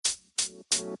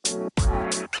Welcome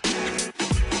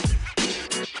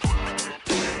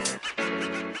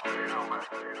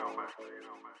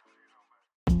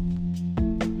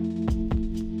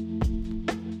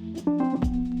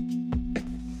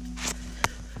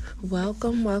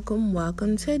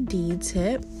to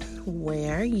D-Tip,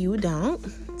 where you don't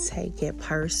take it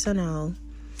personal.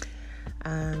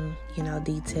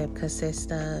 D-Tip consists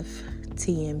of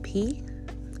T and P,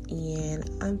 and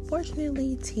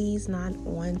unfortunately, T's not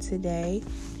on today.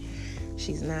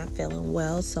 She's not feeling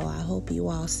well, so I hope you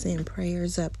all send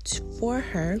prayers up for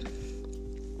her,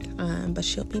 but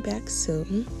she'll be back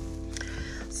soon.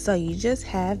 So you just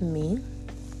have me.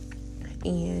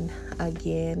 And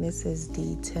again, this is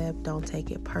D-Tip. Don't take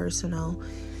it personal.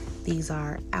 These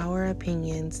are our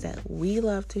opinions that we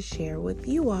love to share with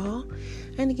you all.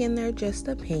 And again, they're just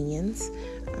opinions.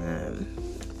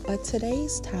 But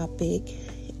today's topic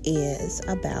is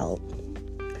about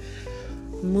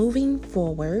moving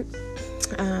forward.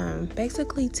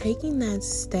 Basically taking that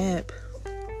step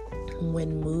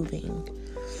when moving.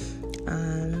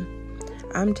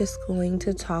 I'm just going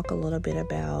to talk a little bit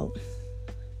about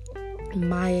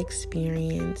my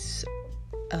experience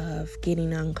of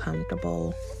getting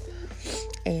uncomfortable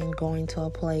and going to a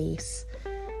place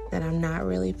that I'm not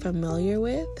really familiar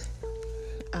with,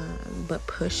 but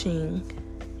pushing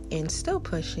and still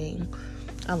pushing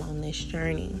along this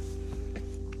journey.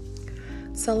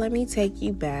 So let me take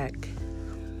you back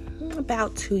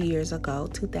about 2 years ago,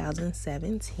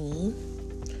 2017.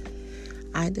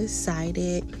 I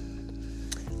decided,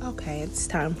 okay, it's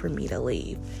time for me to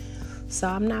leave. So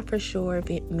I'm not for sure if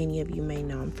many of you may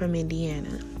know I'm from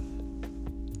Indiana.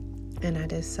 And I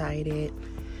decided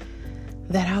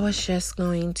that I was just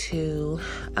going to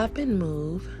up and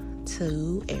move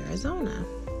to Arizona.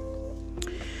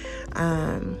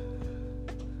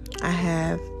 I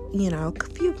have, a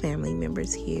few family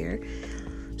members here.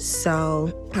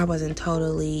 So I wasn't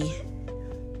totally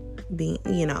being,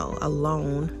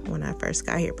 alone when I first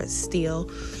got here. But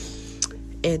still,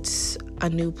 it's a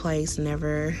new place,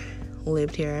 never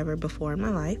lived here ever before in my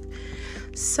life.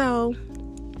 So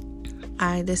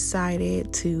I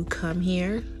decided to come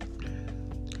here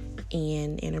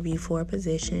and interview for a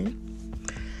position.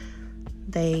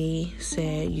 They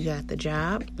said, you got the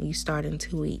job, you start in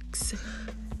 2 weeks.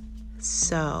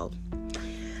 So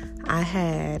I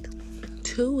had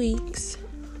 2 weeks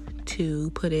to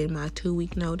put in my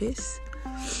 2-week notice.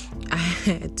 I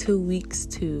had 2 weeks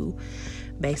to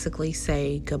basically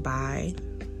say goodbye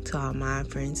to all my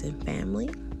friends and family.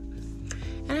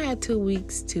 And I had 2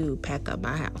 weeks to pack up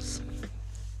my house.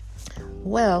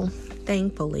 Well,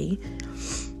 thankfully,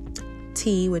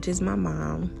 T, which is my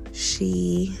mom,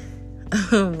 she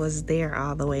was there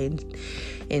all the way,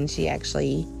 and she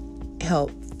actually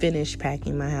helped finish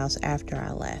packing my house after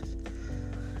I left.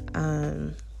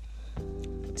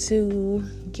 To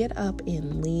get up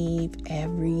and leave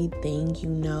everything,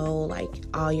 like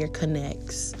all your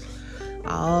connects,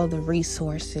 all the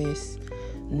resources,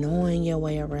 knowing your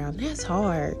way around, that's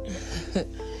hard.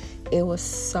 It was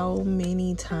so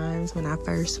many times when I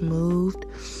first moved,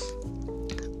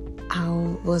 I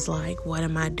was like, what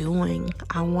am I doing?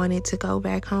 I wanted to go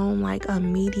back home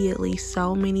immediately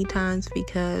so many times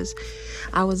because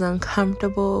I was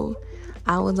uncomfortable.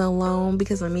 I was alone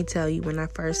because let me tell you, when I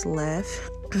first left,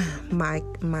 my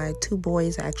 2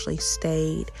 boys actually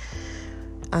stayed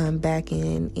back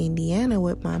in Indiana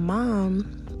with my mom,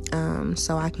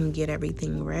 so I can get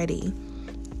everything ready.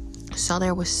 So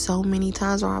there was so many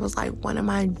times where I was like, what am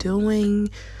I doing?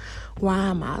 Why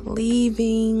am I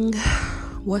leaving?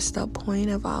 What's the point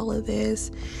of all of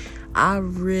this? I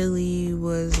really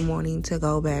was wanting to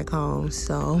go back home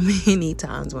so many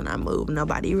times when I moved.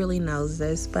 Nobody really knows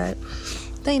this, but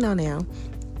they know now.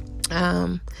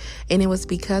 And it was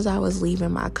because I was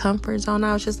leaving my comfort zone.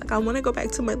 I was just like, I want to go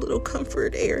back to my little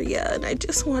comfort area and I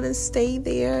just want to stay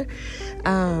there.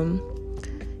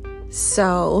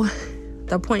 So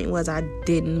the point was I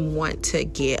didn't want to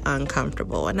get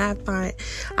uncomfortable. And I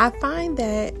find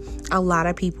that a lot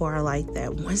of people are like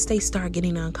that. Once they start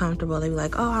getting uncomfortable, they be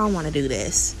like, oh, I don't want to do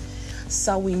this.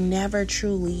 So we never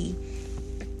truly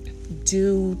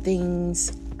do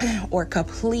things or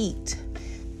complete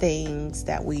things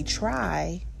that we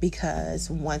try, because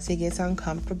once it gets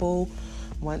uncomfortable,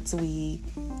 once we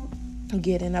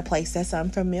get in a place that's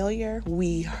unfamiliar,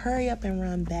 we hurry up and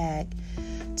run back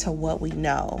to what we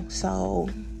know. So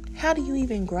how do you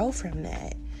even grow from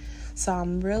that? So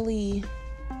I'm really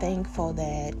thankful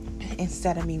that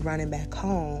instead of me running back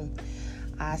home,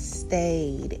 I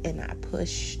stayed and I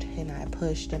pushed and I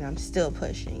pushed and I'm still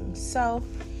pushing. So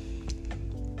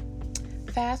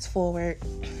fast forward,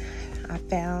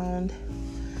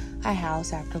 I a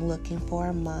house after looking for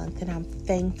a month, and I'm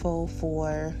thankful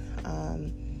for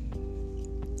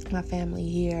my family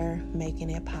here making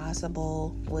it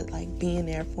possible with like being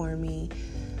there for me,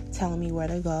 telling me where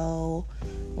to go,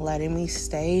 letting me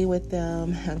stay with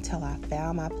them until I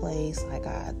found my place. Like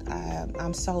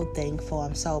I'm so thankful.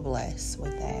 I'm so blessed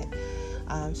with that.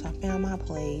 So I found my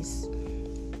place.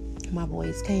 My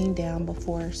boys came down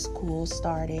before school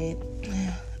started.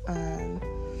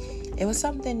 It was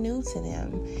something new to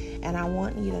them, and I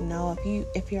want you to know,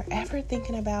 if you're ever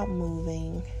thinking about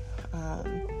moving,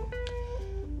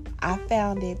 I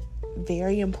found it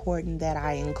very important that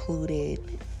I included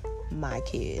my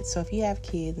kids. So if you have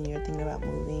kids and you're thinking about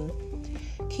moving,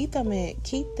 keep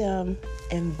them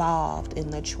involved in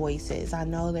the choices. I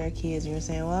know they're kids and you're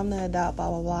saying, well, I'm the adult, blah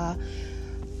blah blah.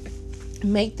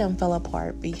 Make them feel a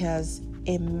part, because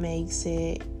it makes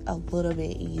it a little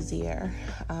bit easier.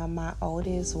 My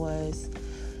oldest was,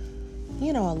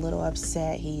 a little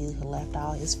upset. He left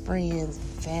all his friends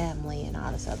and family and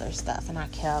all this other stuff, and I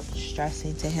kept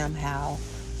stressing to him how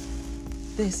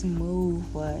this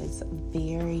move was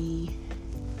very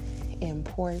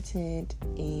important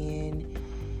and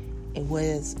it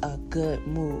was a good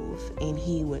move, and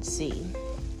he would see.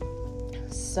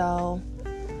 So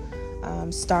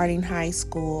starting high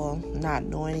school, not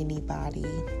knowing anybody,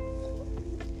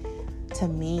 to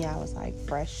me, I was like,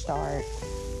 fresh start,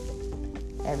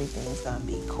 everything's gonna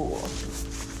be cool.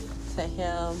 To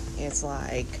him, it's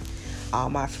like, all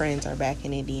my friends are back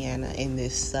in Indiana and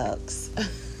this sucks.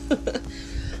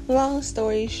 Long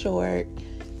story short,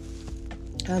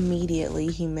 immediately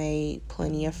he made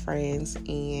plenty of friends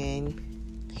and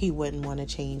he wouldn't want to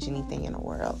change anything in the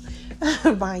world.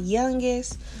 My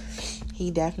youngest, he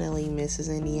definitely misses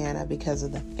Indiana because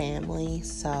of the family,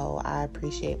 so I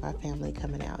appreciate my family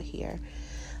coming out here.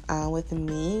 With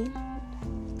me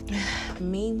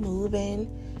moving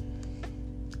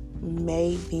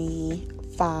made me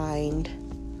find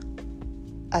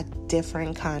a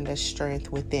different kind of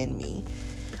strength within me.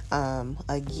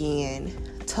 Again,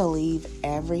 to leave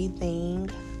everything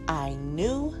I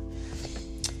knew,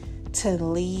 to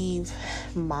leave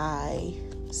my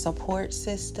support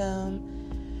system,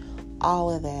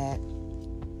 all of that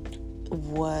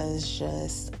was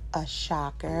just a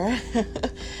shocker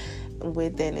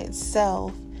within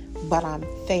itself, but I'm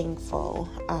thankful.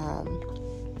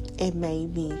 It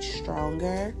made me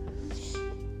stronger.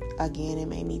 Again, it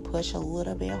made me push a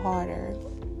little bit harder.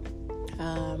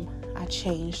 I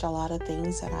changed a lot of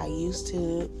things that I used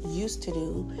to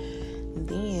do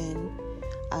then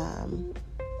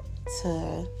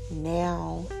to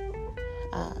now.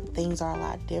 Things are a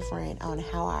lot different on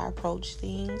how I approach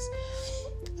things.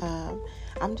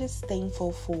 I'm just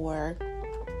thankful for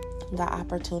the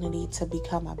opportunity to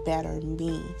become a better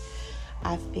me.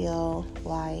 I feel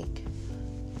like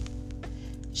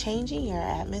changing your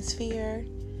atmosphere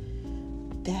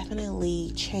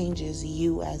definitely changes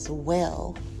you as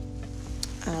well.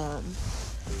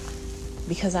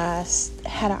 Because I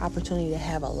had an opportunity to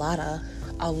have a lot of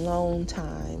alone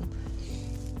time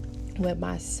with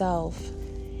myself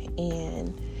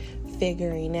and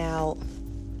figuring out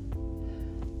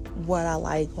what I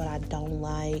like, what I don't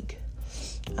like.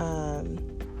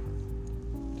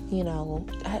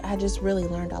 I just really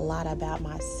learned a lot about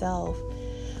myself.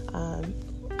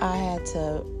 I had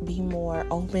to be more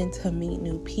open to meet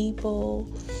new people.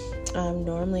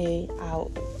 Normally,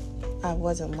 I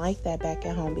wasn't like that back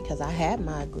at home because I had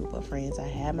my group of friends. I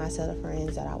had my set of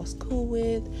friends that I was cool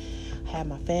with. I had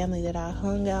my family that I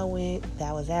hung out with.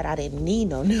 That was that. I didn't need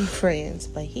no new friends.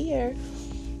 But here,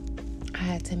 I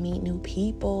had to meet new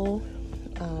people.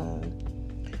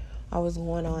 I was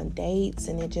going on dates,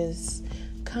 and it just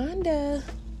kind of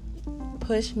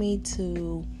pushed me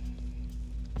to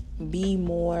be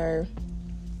more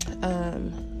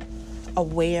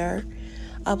aware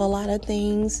of a lot of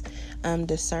things.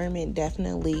 Discernment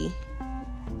definitely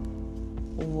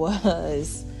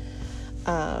was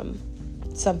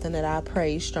something that I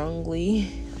prayed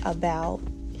strongly about,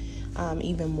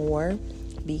 even more,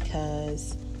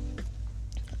 because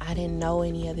I didn't know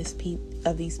any of these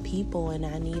people, and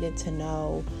I needed to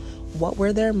know what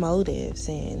were their motives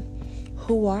and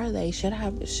who are they? Should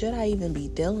I even be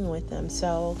dealing with them?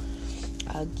 So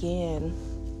again,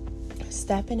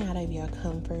 stepping out of your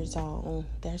comfort zone,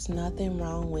 there's nothing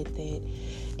wrong with it.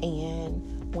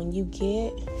 And when you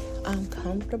get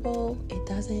uncomfortable, it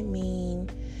doesn't mean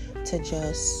to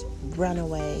just run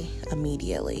away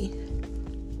immediately.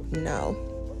 No,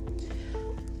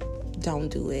 don't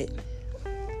do it.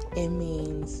 It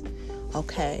means,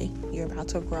 okay, you're about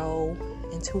to grow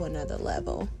into another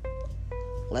level.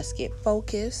 Let's get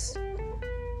focused.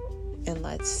 and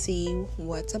let's see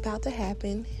what's about to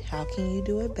happen. How can you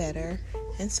do it better?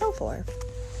 And so forth.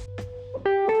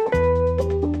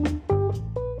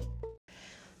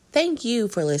 Thank you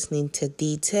for listening to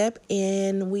D-Tip,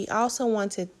 and we also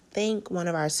want to thank one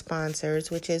of our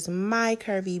sponsors, which is My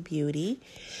Curvy Beauty.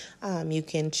 You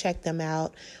can check them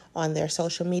out on their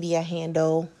social media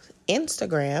handle,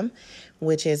 Instagram,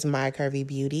 which is My Curvy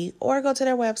Beauty, or go to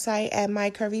their website at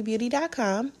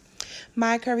mycurvybeauty.com.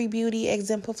 My Curvy Beauty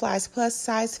exemplifies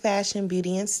plus-size fashion,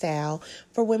 beauty, and style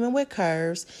for women with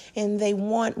curves, and they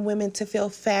want women to feel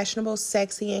fashionable,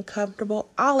 sexy, and comfortable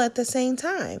all at the same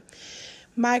time.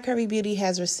 My Curvy Beauty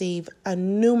has received a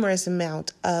numerous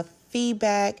amount of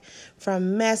feedback,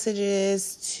 from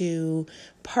messages to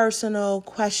personal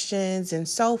questions and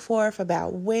so forth,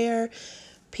 about where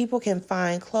people can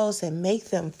find clothes that make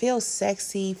them feel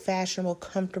sexy, fashionable,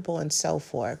 comfortable, and so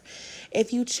forth.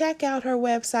 If you check out her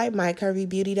website,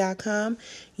 mycurvybeauty.com,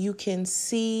 you can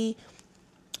see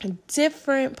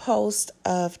different posts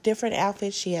of different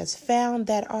outfits she has found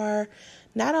that are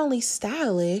not only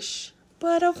stylish,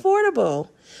 but affordable.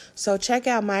 So check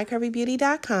out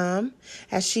mycurvybeauty.com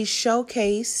as she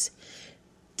showcases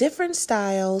different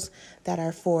styles that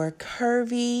are for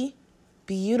curvy,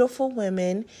 beautiful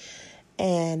women.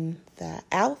 And the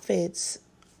outfits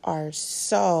are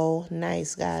so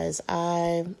nice, guys.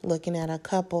 I'm looking at a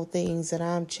couple things that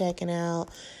I'm checking out.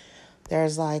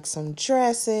 There's like some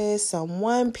dresses, some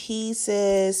one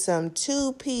pieces, some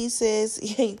two pieces.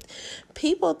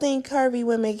 People think curvy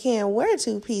women can't wear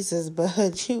two pieces,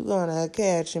 but you're going to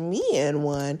catch me in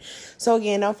one. So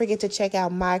again, don't forget to check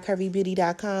out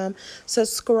mycurvybeauty.com.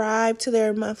 Subscribe to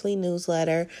their monthly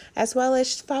newsletter, as well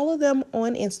as follow them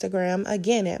on Instagram,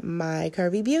 again at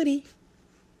mycurvybeauty.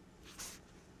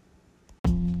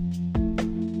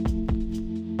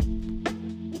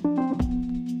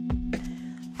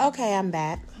 Okay, I'm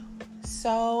back.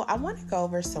 So I want to go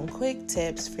over some quick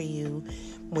tips for you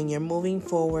when you're moving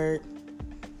forward,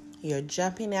 you're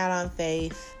jumping out on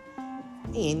faith,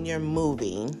 and you're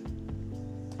moving.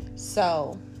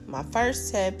 So my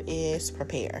first tip is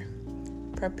prepare.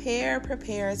 Prepare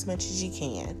as much as you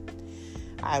can.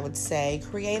 I would say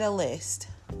create a list.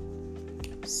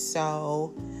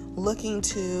 So looking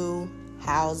to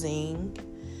housing,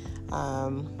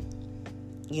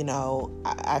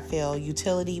 I feel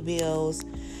utility bills.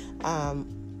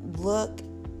 Look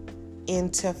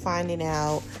into finding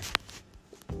out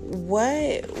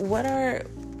what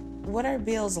are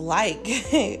bills like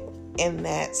in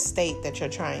that state that you're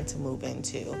trying to move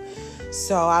into.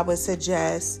 So I would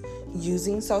suggest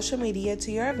using social media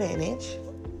to your advantage.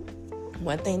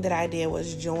 One thing that I did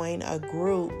was join a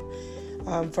group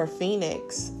for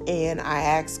Phoenix, and I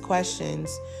asked questions.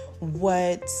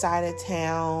 What side of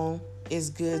town is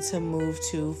good to move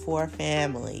to for a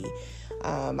family?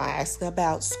 I asked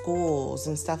about schools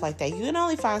and stuff like that. You can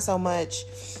only find so much,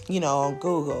 on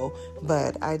Google,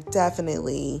 but I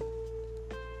definitely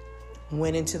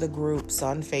went into the groups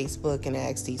on Facebook and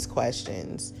asked these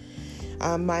questions.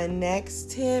 My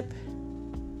next tip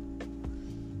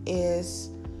is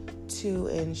to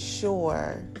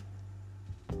ensure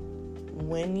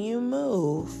when you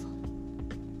move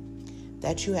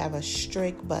that you have a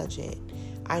strict budget.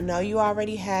 I know you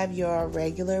already have your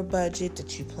regular budget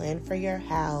that you plan for your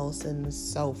house and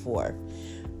so forth.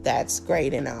 That's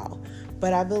great and all.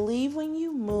 But I believe when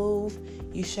you move,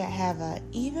 you should have an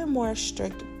even more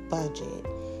strict budget,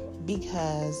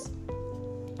 because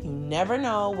you never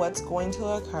know what's going to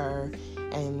occur.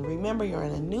 And remember, you're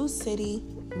in a new city,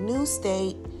 new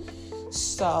state,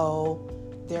 so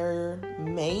there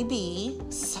may be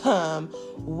some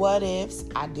what ifs.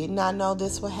 I did not know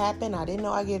this would happen. I didn't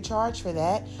know I get charged for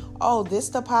that. Oh, this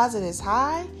deposit is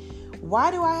high. Why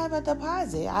do I have a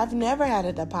deposit? I've never had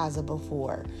a deposit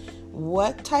before.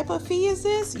 What type of fee is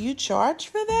this? You charge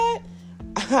for that?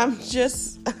 I'm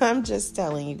just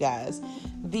telling you guys.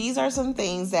 These are some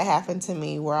things that happened to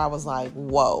me where I was like,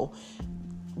 whoa,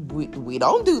 we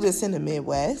don't do this in the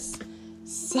Midwest.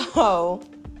 So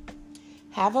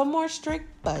have a more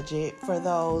strict budget for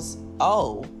those.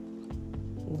 Oh,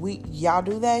 y'all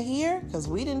do that here? Because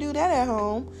we didn't do that at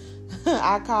home.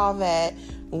 I call that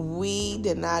we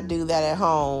did not do that at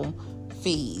home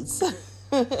fees.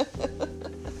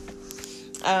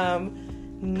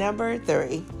 Number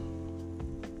 3.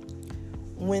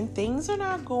 When things are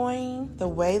not going the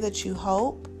way that you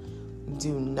hope,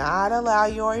 do not allow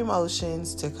your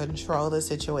emotions to control the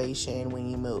situation when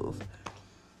you move.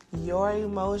 Your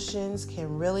emotions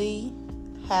can really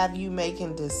have you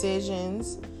making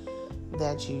decisions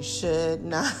that you should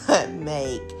not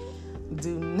make.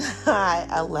 Do not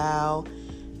allow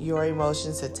your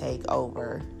emotions to take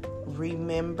over.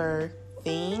 Remember,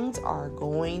 things are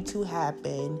going to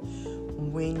happen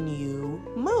when you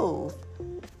move.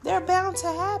 They're bound to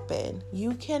happen.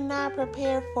 You cannot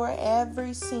prepare for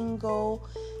every single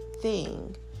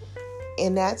thing.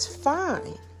 And that's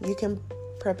fine. You can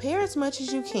prepare as much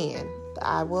as you can.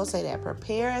 I will say that.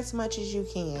 Prepare as much as you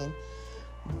can.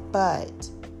 But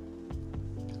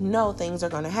know things are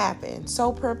going to happen.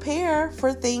 So prepare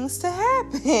for things to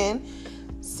happen.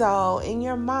 So in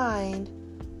your mind,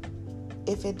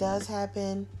 if it does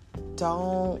happen,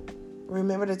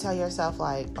 remember to tell yourself,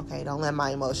 like, okay, don't let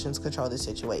my emotions control the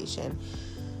situation,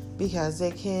 because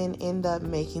it can end up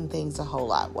making things a whole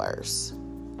lot worse.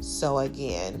 So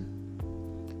again,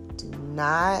 do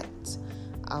not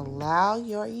allow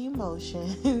your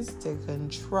emotions to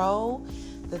control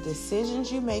the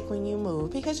decisions you make when you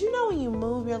move. Because when you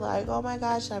move, you're like, oh my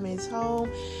gosh, I miss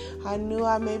home. I knew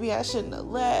maybe I shouldn't have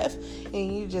left.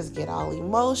 And you just get all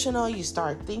emotional. You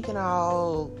start thinking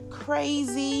all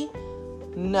crazy.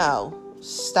 No.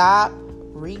 Stop.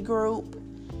 Regroup.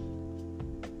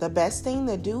 The best thing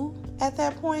to do at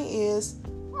that point is,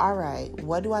 all right,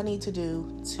 what do I need to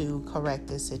do to correct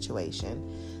this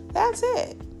situation? That's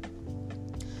it.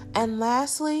 And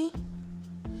lastly,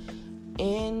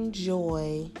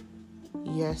 enjoy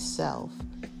yourself.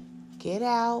 Get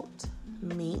out,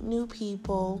 meet new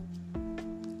people,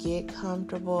 get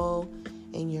comfortable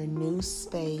in your new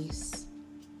space,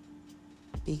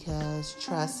 because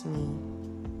trust me,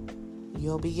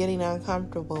 you'll be getting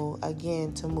uncomfortable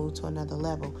again to move to another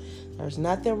level. There's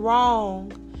nothing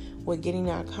wrong with getting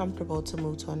uncomfortable to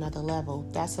move to another level.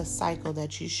 That's a cycle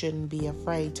that you shouldn't be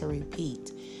afraid to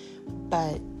repeat.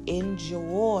 But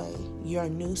enjoy your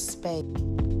new space.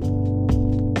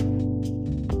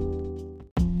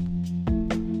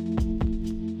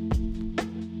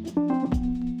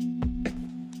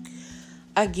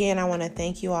 Again, I want to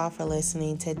thank you all for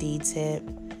listening to D-Tip.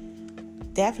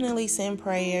 Definitely send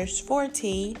prayers for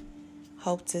T.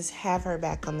 Hope to have her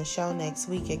back on the show next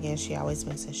week. Again, she always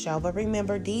misses a show. But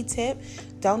remember, D-Tip,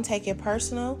 don't take it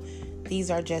personal.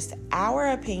 These are just our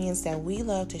opinions that we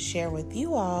love to share with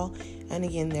you all. And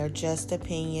again, they're just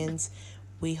opinions.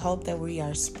 We hope that we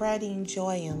are spreading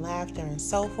joy and laughter and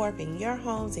so forth in your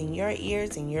homes, in your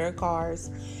ears, in your cars,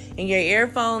 in your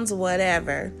earphones,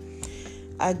 whatever.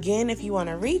 Again, if you want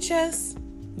to reach us,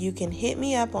 you can hit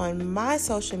me up on my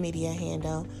social media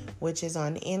handle, which is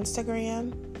on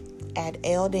Instagram at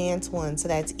ELLDance1. So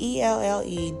that's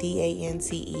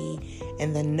ELLEDANCE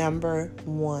and the number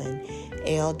 1,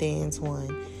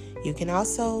 ELLDance1. You can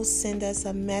also send us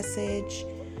a message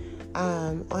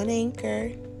on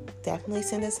Anchor. Definitely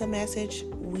send us a message.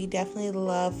 We definitely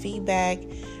love feedback,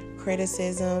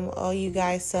 criticism. Oh, you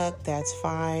guys suck. That's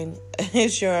fine.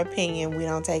 It's your opinion. We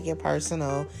don't take it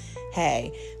personal.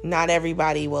 Hey, not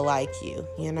everybody will like you,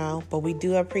 but we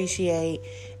do appreciate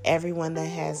everyone that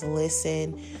has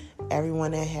listened,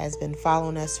 everyone that has been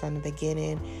following us from the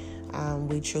beginning.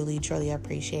 We truly, truly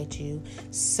appreciate you.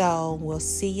 So we'll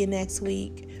see you next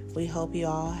week. We hope you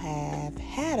all have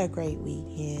had a great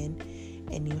weekend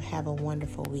and you have a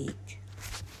wonderful week.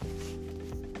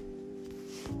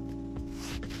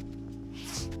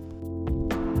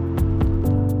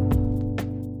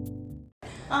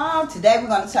 Today we're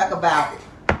going to talk about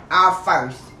our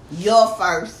first, your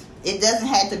first. It doesn't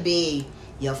have to be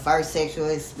your first sexual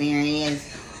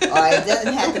experience, or it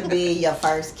doesn't have to be your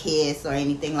first kiss or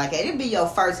anything like that. It could be your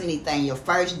first anything, your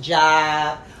first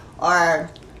job, or...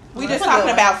 We just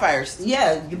talking about first.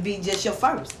 Yeah, it could be just your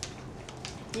first.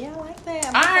 Yeah, I like that.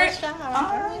 All right. First job.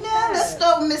 All right, now let's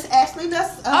start with Miss Ashley.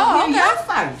 Let's okay. your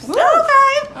first. Okay.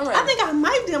 All right. I think I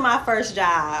might do my first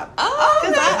job. Oh,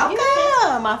 okay.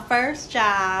 Yeah, my first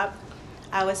job.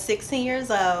 I was 16 years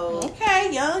old.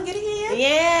 Okay, young, get ahead.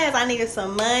 Yes, I needed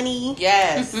some money.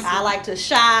 Yes. I like to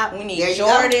shop. We need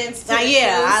Jordans.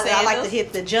 I like to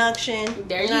hit the junction.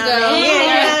 There you go.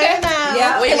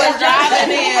 Yeah. We was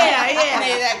driving in. Yeah.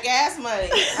 Need that gas money.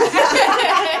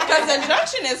 Because the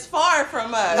junction is far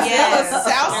from us. Yes. It was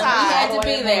south We had side. to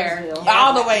be there.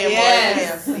 All the way in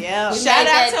Yes. Boynton. Yeah. Shout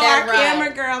out to our ride.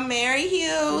 camera girl, Mary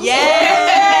Hughes.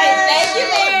 Yes. Thank you,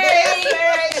 Mary.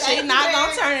 She's not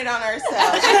going to turn it on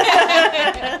herself.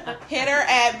 Hit her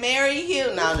at Mary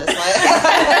Hughes. No, I'm just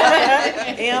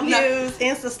like. M. Hughes,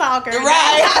 Insta Stalker.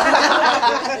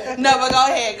 Right. No, but go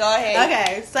ahead.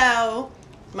 Okay, so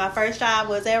my first job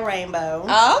was at Rainbow.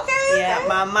 Okay. Yeah,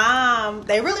 my mom,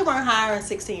 they really weren't hiring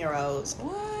 16-year-olds.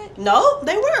 What? No,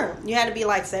 they weren't. You had to be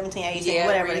like 17, 18,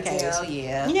 whatever the case.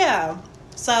 Yeah. Yeah.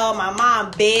 So my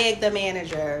mom begged the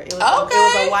manager. It was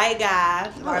a white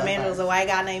guy. Our manager was a white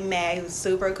guy named Matt. He was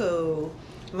super cool.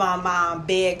 my mom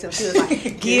begged him. She was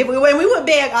like, "Give." When we would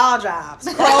beg all jobs.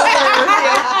 Kroger,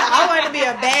 I wanted to be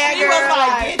a bagger. He was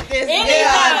like, "Get this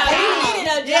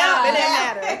It didn't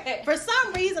matter. For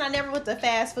some reason, I never went to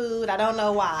fast food. I don't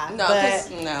know why. No, but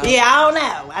no. yeah, I don't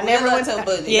know. I never went to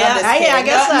bougie. Yeah, I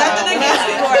guess so. Nothing against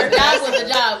you, Lord. That was the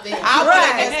job then. I would Right.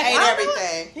 have just ate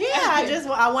everything.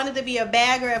 Yeah, I wanted to be a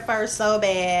bagger at first so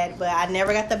bad, but I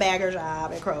never got the bagger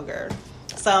job at Kroger.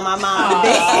 So my mom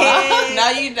begged. No,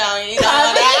 you don't. You don't.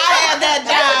 I had that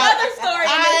job. Another story.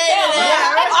 I hated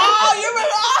it. Oh, you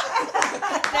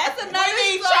remember? That's another We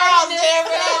need story. Charles in there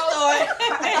for that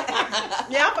itself.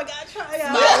 Yeah, I forgot Charles.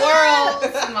 Small world.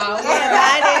 Small world. Yeah,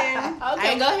 I didn't.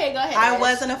 Okay, go ahead. I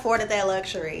wasn't afforded that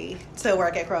luxury to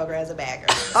work at Kroger as a bagger.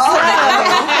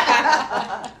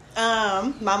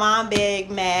 My mom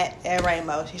begged Matt at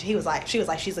Rainbow. She was like, she's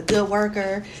a good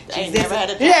worker. Ain't never had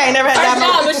a job. Yeah, ain't never had First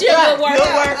job, but she a good worker.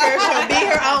 Good worker. She'll be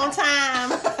here on time.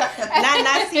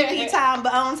 Not CP time,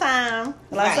 but on time.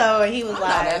 Like, so he was I know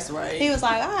like, that's right. He was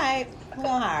like, all right, we're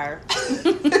gonna hire.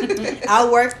 I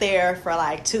worked there for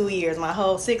like 2 years, my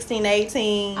whole 16,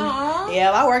 18. Aww.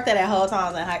 Yeah, I worked there that whole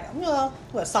time.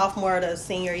 Sophomore to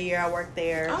senior year, I worked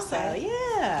there. Okay. So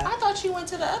yeah, I thought you went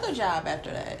to the other job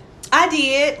after that. I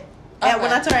did. And Okay.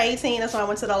 when I turned 18, that's when I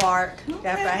went to the Lark.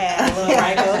 After I had a little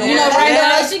wrinkle. You know, right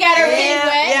now, she got her feet Yeah,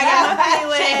 wet. yeah, I got my feet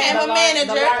wet. She became a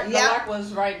manager. The Lark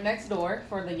was right next door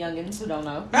for the youngins who don't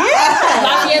know.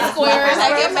 Lafayette Square.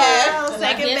 Second bag. Second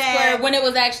Lafayette bag. Square, when it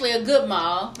was actually a good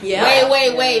mall. Yeah.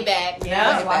 Way back.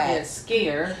 Yeah. Lafayette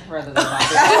Scare rather than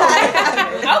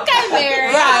Lafayette. Okay, Mary.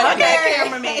 Right. Okay,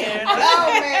 cameraman.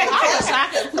 Oh, man. I wish I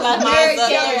could put my Mary up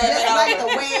Kay. a Just little like bit. the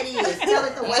way it is. Tell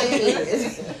it the way it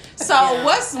is. So,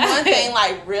 what's one thing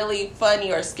like really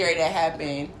funny or scary that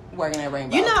happened working at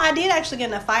Rainbow? You know, I did actually get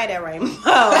in a fight at Rainbow.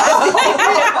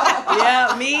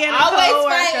 Yeah, me and a Always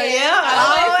coworker. fighting. Yeah,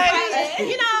 Always always. fighting.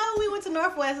 You know, we went to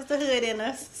Northwest. It's the hood in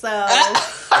us. So, I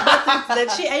had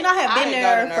I been didn't go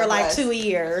there to for like Northwest. 2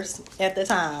 years at the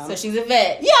time. So she's a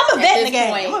vet. Yeah, I'm a vet in the At this game.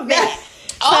 point. I'm a vet.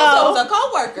 So it was a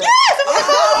coworker. Yes, it was a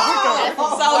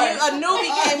coworker. So a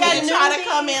newbie came in trying to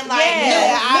come in like,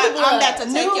 Yeah. I'm about to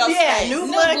take your space. New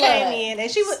New blood blood. came in, and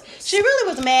she really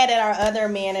was mad at our other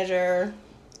manager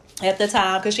at the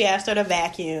time because she asked her to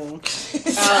vacuum.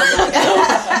 This sounds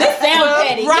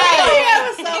petty. Right. Yeah, it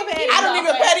was so petty.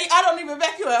 I don't even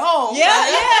vacuum at home. Yeah.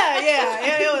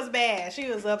 It was bad. She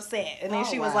was upset, and then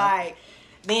she was like.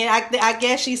 Then I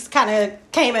guess she's kind of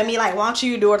came at me like, "Why don't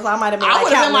you do it?" So I might have been. I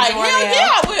would have been like, counting hell down. yeah,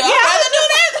 I will. Yeah, I'd rather do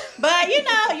that. But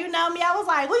you know me. I was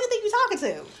like, "Who do you think you're talking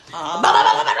to?"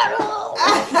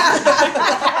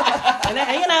 And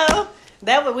then,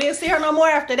 that we'll see her no more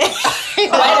after that. Wait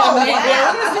a minute.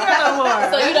 Yeah, we didn't see her no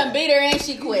more. So you done beat her and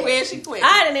she quit. When she quit.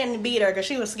 I didn't beat her because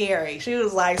she was scary. She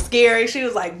was like scary. She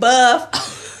was like buff.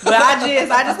 But I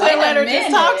just couldn't let her just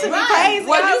talk to me crazy.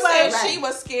 Well, I you was like, said she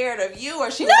was scared of you,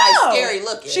 or she was like scary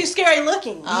looking. She's scary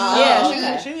looking. Oh, yeah,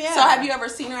 okay. yeah. So have you ever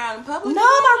seen her out in public? No,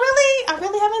 I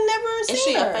really haven't never seen Is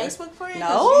she her. a Facebook friend? No.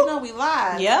 'Cause you know we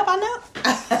live. Yep, I know.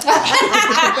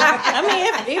 I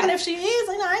mean, even if she is,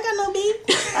 I ain't got no beef.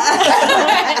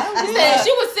 She said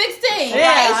she was 16. Yeah,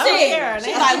 right? I don't care.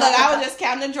 She's like, look, I was just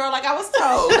counting the drawer like I was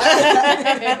told.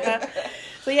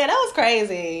 So yeah, that was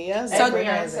crazy. That was So super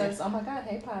Brianna crazy. says, "Oh my God,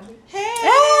 hey, Poppy." This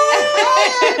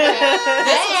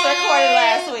was recorded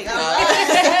last week.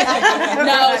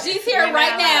 No, she's here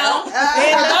right now. For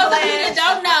those of you that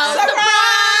don't know,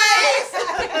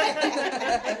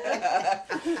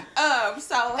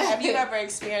 So have you ever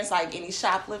experienced like any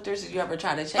shoplifters? Did you ever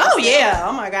try to chase Oh them? yeah!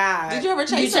 Oh my god! Did you ever you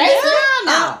chase chase them? her?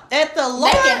 No. At the They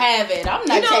Lord, can have it. I'm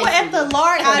not you know what? chasing At the you.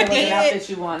 Lord, I The did. outfit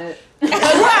you wanted. Right.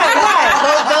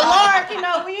 The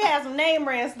Lord, we had some name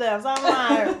brand stuff. So I'm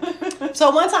like, so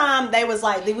one time they was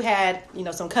like, we had,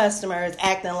 some customers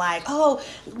acting like, oh,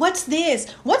 what's this?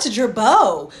 What's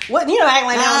Gerbeau? What, acting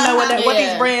like they don't know what these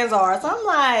Yeah. brands are. So I'm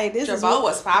like, this is Gerbeau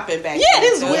was popping back. yeah, then,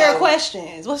 this is too. weird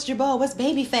questions. What's Gerbeau? What's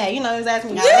baby fat? He was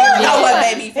asking me. You know what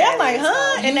baby fat Yeah, I'm like, is,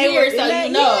 huh? so And you they hear, were, so and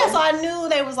you know. yeah. So I knew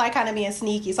they was like kind of being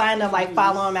sneaky. So I ended up like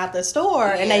following them out the store,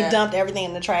 and they Yeah. dumped everything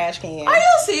in the trash can. Are you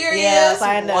serious? Yeah, so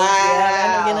I ended up, I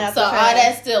ended up getting out So the all trash.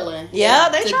 that stealing. Yeah,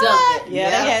 they to tried. dump it.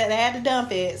 Yeah, they had to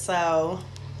dump it. So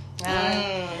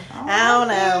I don't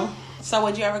know. So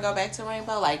would you ever go back to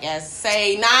Rainbow? Like as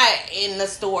say not in the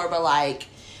store but like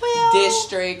Well,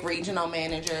 district, regional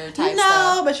manager type no,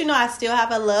 stuff? but I still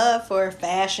have a love for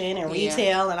fashion and Yeah.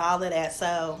 retail and all of that.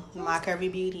 So my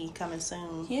Curvy Beauty coming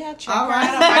soon. Yeah, check All her right.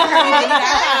 out on my Curvy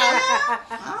Beauty.com.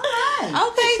 All right.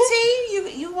 Okay,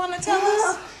 T, you want to tell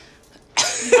us?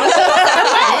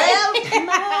 Well,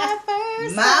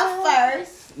 My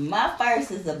first. my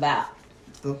first is about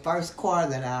the first car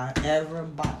that I ever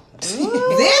bought.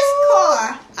 This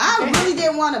car, I really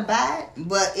didn't want to buy it,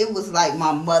 but it was like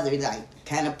my mother, like,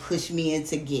 kind of pushed me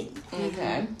into getting it.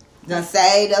 Okay. Done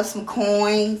saved up some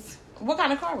coins. What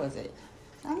kind of car was it?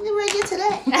 I'm getting ready to get to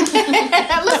that.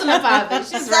 Listen to Father.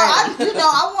 She's So, ready.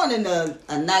 I wanted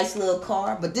a nice little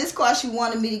car, but this car she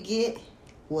wanted me to get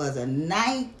was a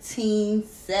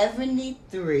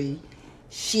 1973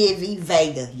 Chevy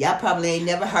Vega. Y'all probably ain't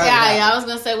never heard of it. I was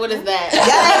gonna say, what is that?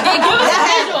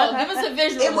 Give us a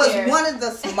visual. It was here. one of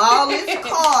the smallest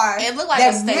cars. It looked like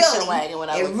that a station wagon when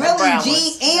I It looked at really brown ones.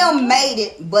 GM made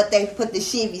it, but they put the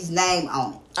Chevy's name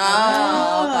on it.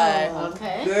 Oh,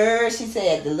 Okay. Girl, she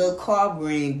said the little car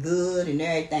ran good and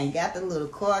everything. Got the little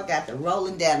car, got the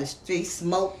rolling down the street,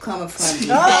 smoke coming from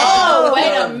the Oh,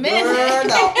 wait a minute. Girl,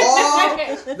 the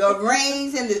oil, the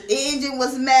rings and the engine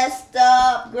was messed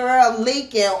up. Girl,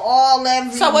 leaking all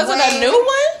everywhere. So was it a new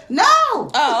one? No.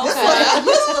 Oh, okay.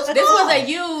 This was a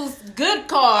used good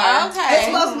car. It's Okay.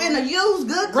 supposed to be a used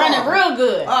good car. Running real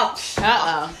good. Oh,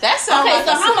 That sounds Okay, like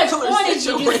so a how much similar points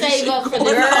did you save up for this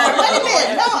Girl, car? wait a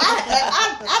minute. No,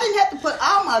 I didn't have to put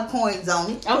all my coins on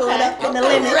it. Okay. In the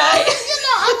limit. Right. I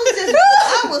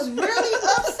was really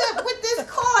upset with this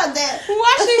car that.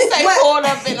 Why she say What? pulled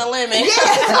up in the limit? Yeah,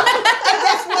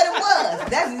 that's what it was.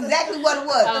 That's exactly what it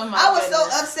was. Oh, my I was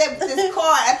goodness. so upset with this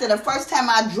car after the first time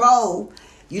I drove.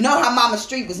 You know how Mama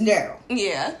Street was narrow.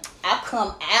 Yeah. I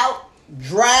come out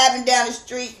driving down the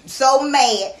street so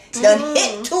mad, done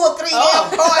hit 2 or 3 damn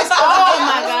cars. Oh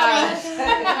my gosh.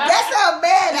 That's how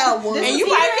bad I was. And you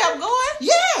probably kept going?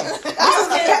 Yes. I just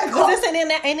kept Was going. this in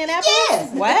Indianapolis?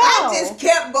 Yes. Wow. I just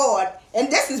kept going. And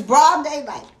this is broad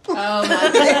daylight. Oh my The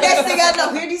goodness. next thing I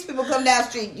know, here these people come down the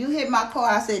street. You hit my car.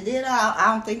 I said, did I? I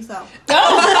don't think so. No,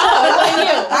 it wasn't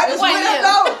you. I It just wasn't went you.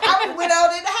 out. I went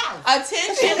out in the house.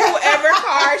 Attention, whoever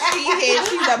car she hit,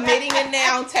 she's admitting it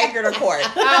now. Take her to court.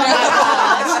 Oh my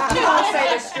gosh. You don't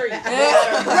say the street.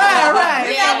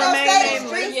 Right. We Yeah, not gonna remain stay in the nameless.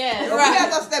 street. Yes. We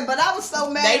not gonna stay. But I was so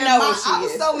mad. They at know my, who she I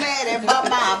was is. so mad at my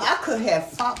mom. I could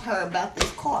have fought her about this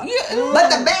car. Yeah.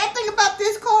 But the bad thing about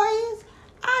this car is,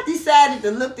 I decided to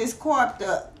look this car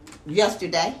up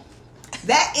yesterday.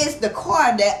 That is the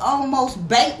car that almost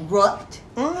bankrupted,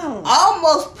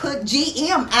 almost put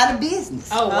GM out of business.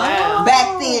 Oh wow.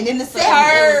 Back then in the 70s.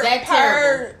 Per, that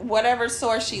per whatever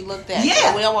source she looked at.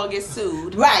 Yeah. We don't want to get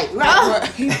sued. Right.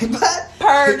 But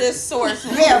Per this source.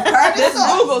 yeah, per This the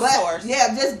source. Google But, source.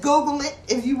 Yeah, just Google it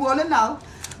if you want to know.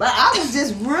 But I was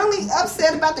just really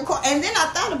upset about the car. And then I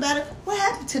thought about it. What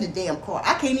happened to the damn car?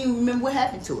 I can't even remember what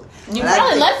happened to it. You But I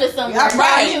probably did- left it somewhere. Yeah,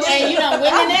 right. And you done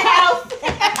went in the house.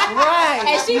 Right.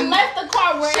 And she left the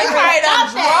car where She it probably done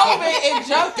stopped at. drove it and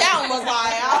jumped out and was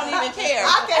like, I don't even care.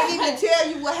 I can't even tell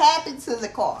you what happened to the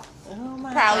car. Oh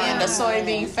my Probably in the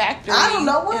soybean factory. I don't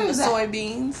know where in the it's at.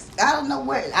 soybeans. I don't know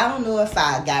where. I don't know if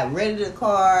I got rid of the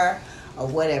car or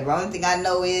whatever. Only thing I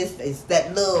know is it's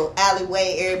that little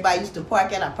alleyway everybody used to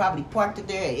park at. I probably parked it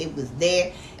there. It was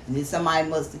there. And then somebody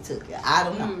must have took it. I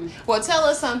don't know. Well, tell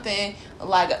us something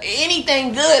like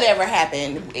anything good ever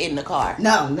happened in the car.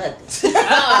 No, nothing. There's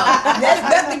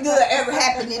nothing good ever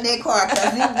happened in that car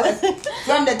because it was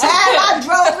from the time I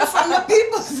drove it from the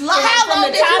people's life. How from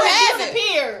long the did you time have it?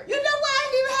 Disappeared. You know what? I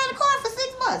ain't even had a car for 6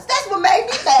 months. That's what made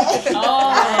me mad.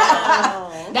 Oh,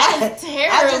 that is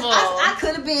terrible. I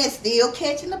could have been still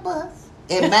catching the bus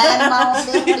and minding my own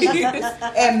business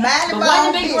and minding But my wasn't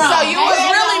own big business. wrong. So you Hey, was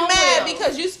that's really on mad wheels.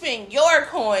 because you spent your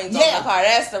coins on Yeah. the car.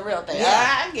 That's the real thing.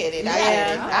 Yeah. I get it. Yeah. I get it.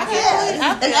 I get Yeah. it. I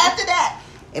And feel it. after that,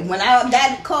 and when I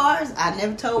got the cars, I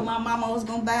never told my mama I was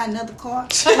gonna buy another car.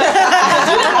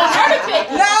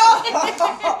 No.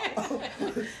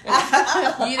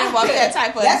 You didn't want that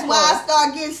type of That's why I influence.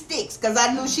 started getting sticks because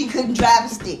I knew she couldn't drive a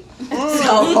stick.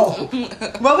 So,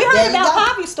 Well, we There heard you about go.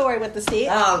 Poppy's story with the stick.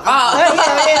 Oh.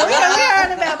 Yeah, we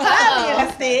heard about Poppy and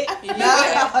the stick. no,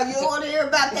 you don't want to hear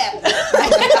about that.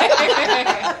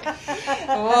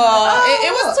 Well,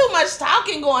 it was too much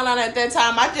talking going on at that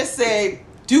time. I just said,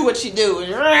 do what you do.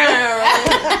 Into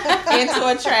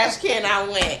a trash can I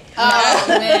went. Oh,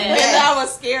 man. And I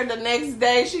was scared the next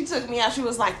day. She took me out. She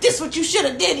was like, this what you should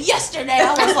have did yesterday.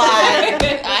 I was like,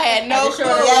 I had no clue.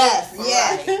 Yes.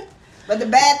 But the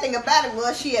bad thing about it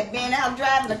was she had been out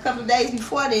driving a couple of days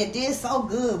before then and did so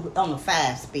good on the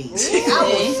 5-speed. I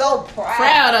was so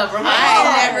Proud of her. I Huh?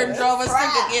 ain't never drove a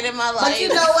stick again in my life. But you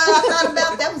know what I thought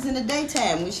about? That was in the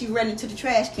daytime when she ran into the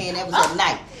trash can. That was at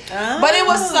night. But it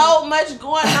was so much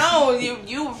going on. You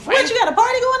What, Frank, you got a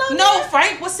party going on? no,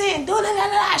 Frank was saying, do la la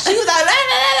la. She was like, la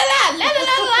la la la la la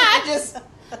la la. I just.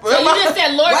 So you just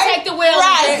said, Lord, Right. take the wheel.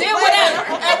 Right. Did whatever.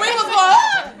 And we was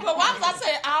going, but why was I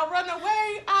saying, I'll run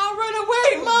away,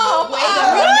 Mom. Wait a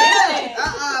I'll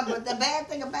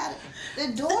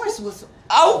was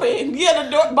open. Yeah, the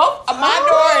door, both my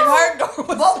door and her door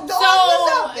was both doors So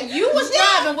was open. you was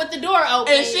driving with the door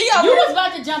open. And she over you there- was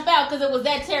about to jump out because it was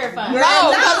that terrifying. No,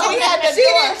 because we had the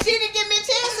door. She didn't give me a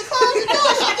chance to close the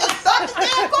door. She just stuck the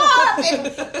damn car up and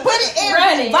put it in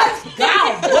Running. reverse.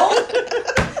 Down, boom.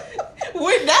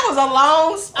 That was a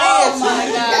long stint. Oh my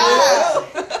God.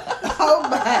 Oh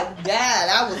my God.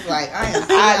 I was like, I am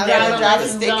I never Y'all drive a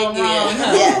lessons stick gone again. wrong, huh?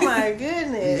 Oh Yes. my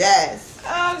goodness. Yes.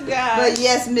 Oh God. But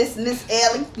yes, Miss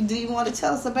Ellie, do you want to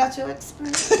tell us about your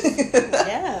experience?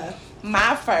 Yeah.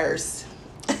 My first.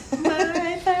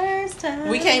 My first time.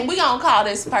 We gonna call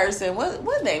this person.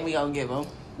 What name we gonna give him?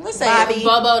 Let's say Bobby.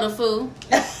 Bobo the fool.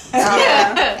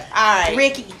 Yeah. All right.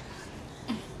 Ricky.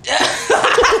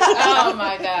 Oh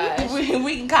my gosh.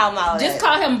 we can call him all Just that.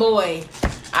 call him boy.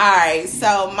 All right.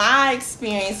 So my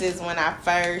experience is when I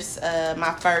first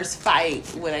my first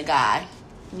fight with a guy.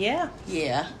 Yeah.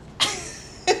 Yeah.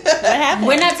 What happened?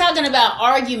 We're not talking about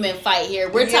argument fight here.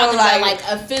 We're You know, talking about like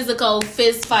a physical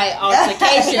fist fight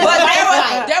altercation. But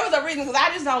Fight. there was a reason because I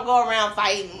just don't go around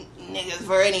fighting niggas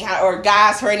for any kind or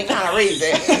guys for any kind of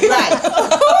reason. Right.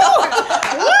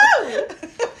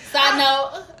 Side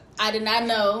note, I did not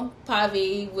know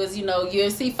Pavi was,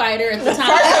 UFC fighter at the time.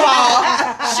 First of all,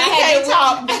 she can't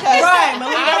talk because Right, but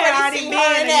we I already already seen been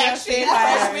her in in action UFC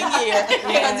fighter. freshman year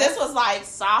because this was like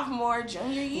sophomore,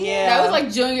 junior year. Yeah. That was like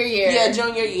junior year. Yeah,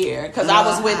 junior year because I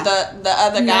was with the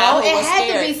other guy No, who it was had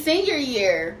scared. to be senior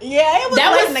year. Yeah, it was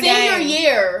That late was in the senior game.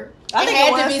 year. I think it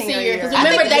had it to was be senior senior because year.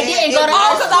 remember I they think didn't it- go to it-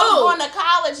 our Oh, because I was school. going to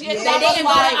college. Yeah, They that was didn't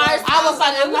go to like, our I was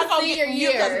like, school. I'm not It was going to get senior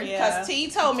you year. because Yeah. T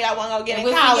told me I wasn't going to get It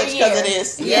in was college senior because of year.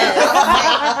 this. Yes,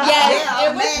 Yeah,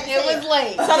 it was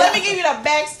late. So let me give you the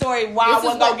backstory why I This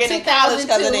is wasn't going what, to get in college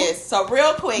because of 2002? this. So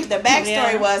real quick, the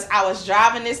backstory Yeah. was I was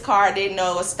driving this car, didn't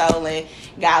know it was stolen,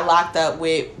 got locked up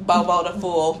with Bobo the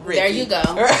Fool, Ricky. There you go.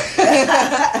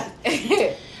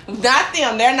 Not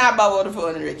them. They're not Bobo the Fool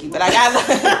and Ricky. But I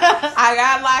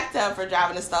got locked up for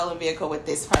driving a stolen vehicle with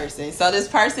this person. So this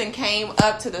person came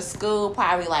up to the school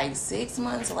probably like 6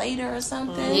 months later or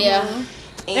something. Yeah.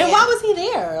 And why was he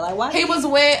there? Like, why? he was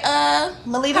with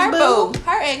Melita's her boo?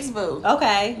 her ex boo.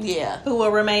 Okay. Yeah. Who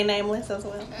will remain nameless as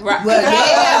well. Right. Well,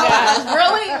 yeah.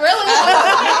 Really?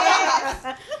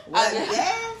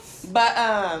 Yes. But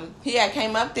he had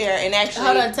came up there and actually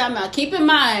Hold on, time out. Keep in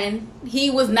mind, he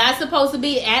was not supposed to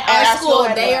be at At our our school.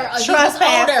 school. They are he was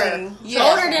Trespassing. older, Yeah,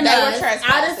 older than they were us, trespassing.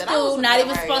 out of I was school, with not them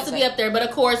even very supposed to be young. up there. But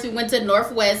of course, we went to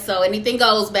Northwest, so anything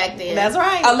goes back then. That's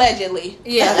right. allegedly.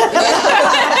 Yeah.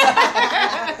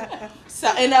 So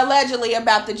and allegedly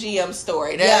about the GM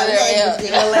story. Yeah.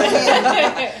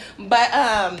 But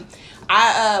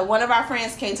I one of our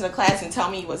friends came to the class and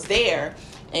told me he was there.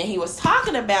 And he was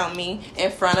talking about me in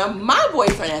front of my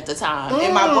boyfriend at the time.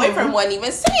 And my boyfriend wasn't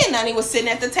even saying nothing. He was sitting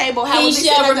at the table. How He was he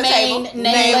shall sitting at the remain table?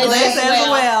 nameless as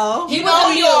well. He You was know a who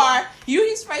you mute. are.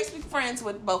 He's Facebook friends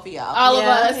with both of y'all. All of Yeah,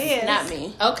 us. he is. Not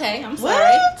me. Okay, I'm sorry.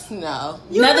 What? No.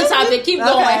 Another topic. Keep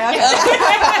going. Okay.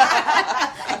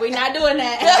 We're not doing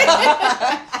that.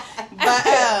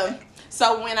 But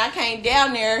so when I came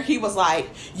down there, he was like,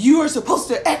 "You are supposed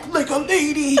to act like a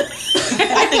lady."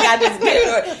 I think I just did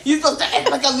it. You're supposed to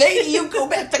act like a lady. You go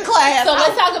back to class. So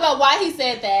let's talk about why he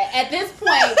said that. At this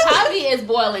point, Pavi is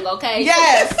boiling, okay?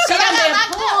 Yes. She done been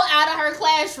pulled out of her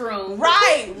classroom.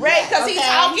 Right, because he's Okay.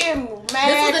 talking mad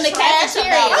This was in the trash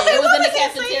cafeteria. about It was What in the he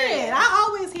cafeteria. saying? I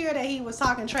always hear that he was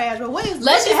talking trash, but what is?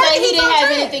 Let's just how say did he didn't talk have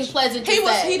trash? anything pleasant to He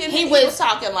was say. he was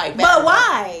talking like that. But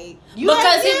why? You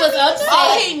Because ain't he was hear me? upset.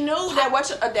 Oh, he knew that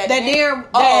That dear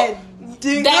Oh.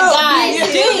 That guy,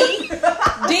 D.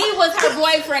 D was her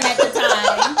boyfriend at the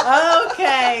time.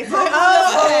 Okay. So,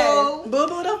 Boo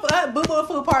Boo the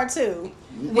Fool Part 2.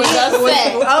 Was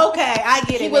upset. Okay, I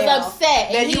get it. He was now. upset,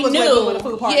 That and you he was with Boo Boo the knew.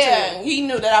 Fool Part Yeah, 2. he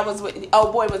knew that I was with.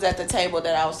 Oh boy, was at the table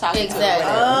that I was talking Exactly.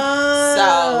 to. So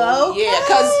okay. yeah,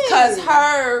 cause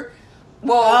her.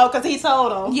 Well, Oh, because he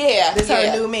told him. yeah, This yeah,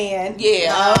 her new man.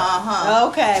 yeah. Uh-huh.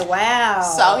 Okay, wow.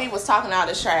 So he was talking all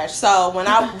this trash. So when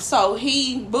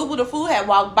Boo Boo the Fool had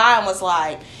walked by and was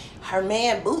like, her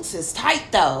man boots is tight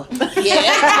though.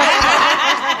 Yeah.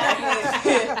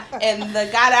 And the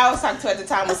guy that I was talking to at the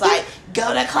time was like,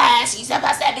 go to class, she's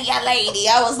supposed to be a lady.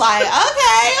 I was like,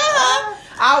 okay,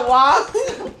 I walked.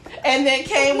 And then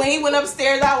when he went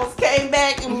upstairs, came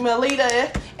back and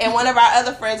Melita and one of our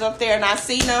other friends up there and I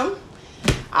seen him.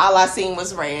 All I seen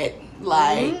was red.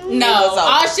 Like, it No, was over.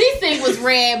 all she seen was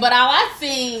red, but all I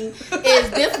seen is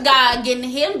this guy getting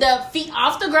hemmed up, feet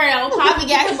off the ground. Poppy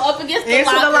got him up against the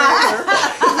Into the locker,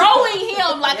 locker. throwing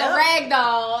him like a Yep. rag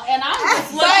doll, and I'm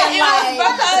just But looking it was like,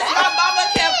 because my mama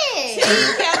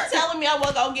 "Dang." kept telling me I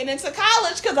wasn't gonna get into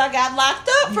college because I got locked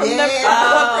up from the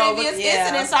previous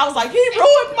incident. So I was like, he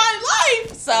ruined my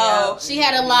life. So she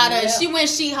had a lot of. She went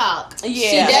She-Hulk. Yeah.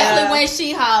 She definitely went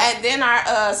She-Hulk. And then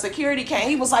our security came.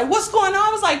 He was like, "What's going on?"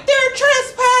 I was like, "They're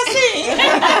trespassing."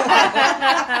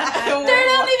 They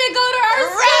don't even go to our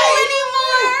school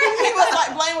anymore. He was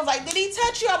like, Blaine was like, "Did he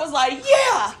touch you?" I was like,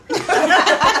 "Yeah."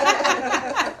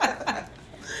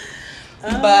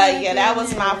 But yeah, that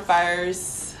was my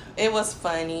first. It was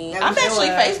funny. I'm actually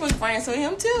Facebook friends with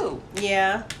him too.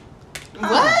 Yeah.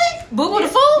 What? Boo Boo the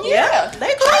Fool? Yeah, They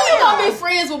How you cool. gonna be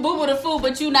friends with Boo Boo the Fool,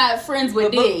 but you not friends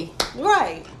with D?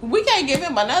 Right. we can't give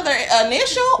him another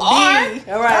initial R.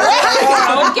 All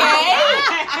right. Okay.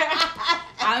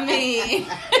 I mean,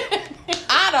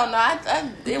 I don't know.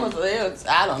 It was.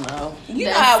 I don't know. You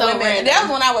know That's how so women. random. That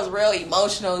was when I was real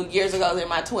emotional years ago in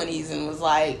my 20s and was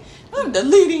like, "I'm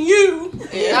deleting you."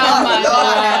 Yeah. oh my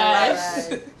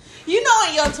gosh. You know,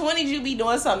 in your 20s, you be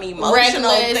doing some emotional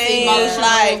Reckless, things,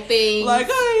 emotional things. like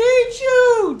I hate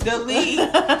you,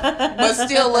 delete, but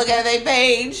still look at their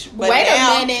page. But Wait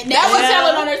now, a minute. That was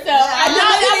telling on herself. I No,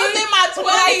 know that was in my I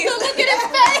 20s. still look at his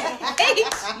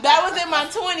face. That was in my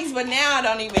 20s, but now I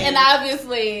don't even. And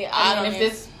obviously, I I mean, don't if even-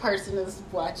 this person is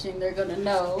watching, they're gonna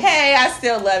know. Hey, I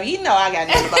still love you. You know I got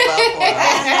nothing but love for you.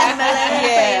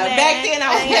 Yeah, back then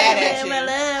I was mad at you.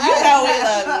 You know we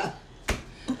love you.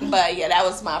 But yeah, that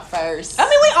was my first. I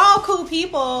mean, we all cool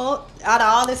people out of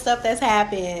all this stuff that's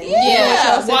happened.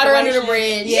 Yeah, Your water under the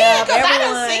situation. bridge. Yeah, because I done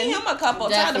everyone- seen him a couple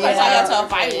of times. The Definitely. person I got to a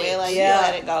fight with, like, you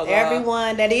let it go, girl.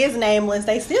 Everyone that is nameless,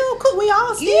 they still cool. We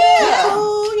all still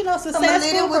cool. You know,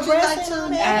 successful, would you like progressing.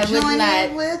 to I would join not.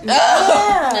 in with? No,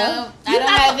 I don't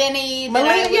have any that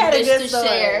Melina, I you had a would good wish to story.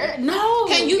 share. No.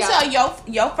 Can you y'all. tell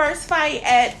your first fight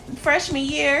at freshman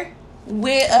year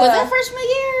with Was that freshman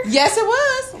year? Yes, it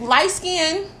was. Light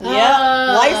skin.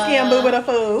 Yeah, light skinned boo with a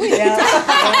fool. Yeah,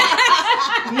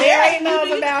 Mary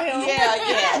knows about him. Yeah.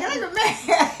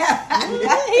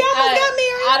 He almost got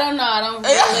married. I don't know. I don't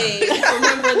really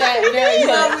remember that very You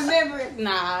don't much. remember it?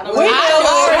 Nah, I don't We remember.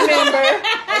 don't remember.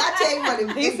 Well, I tell you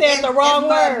what, He said the wrong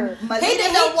word. Melita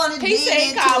don't want to he dig said he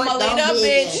into called it, don't Melita a dig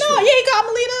bitch. into No, it. yeah, he called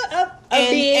Melita a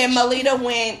bitch. And Melita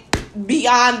went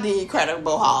beyond the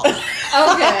Incredible Hulk.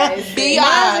 Okay.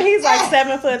 Beyond. He's like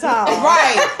 7 foot tall.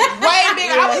 Right. Way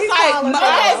bigger. I was he's like, taller.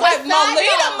 I was like, Side note.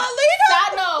 Melita?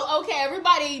 Side note, okay,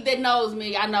 everybody that knows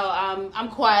me, I know I'm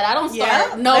quiet. I don't Yeah,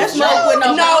 start no that's smoke true. with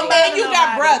nobody. No, man, you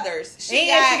got Nobody. brothers. She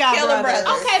Yeah, she got killer brothers.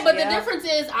 brothers. Okay, but Yeah. the difference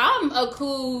is I'm a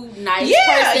cool, nice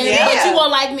Yeah, person, yeah. but you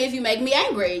won't like me if you make me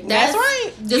angry. That's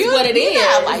right. just what it is. You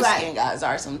know how light-skinned guys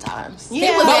are sometimes.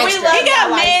 Yeah, was but extra. he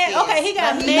got light mad. skin. Okay, he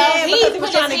got But mad no, he because he was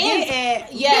put trying to his get hands-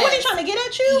 at. Yes. Was he trying to get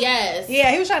at you? Yes.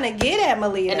 Yeah, he was trying to get at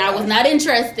Melita. And I was not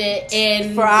interested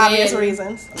in for obvious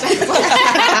reasons.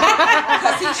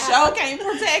 Because he sure can't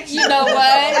protect you. You know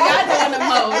what? Y'all doing the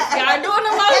most. Y'all doing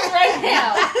the most right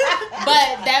now.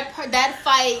 But that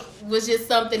fight was just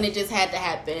something that just had to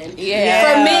happen. Yeah.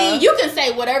 For me, you can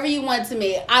say whatever you want to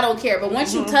me. I don't care. But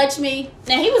once you touch me,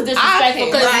 now he was disrespectful I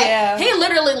because can't, right? he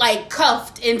literally like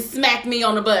cuffed and smacked me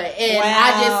on the butt, and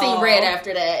I just seen red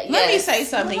after that. Let me Yes. say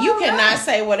something. You cannot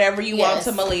say whatever you want Yes.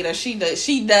 to Melita. She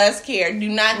does care. Do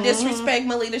not disrespect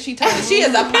Melita. She told me she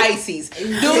is a Pisces.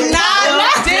 Do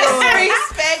not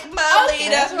disrespect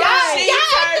Melita. Y'all She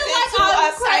acting turns like into I'm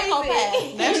a crazy.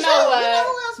 psychopath. You know what?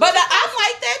 But I'm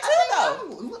like that too,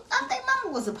 though. I think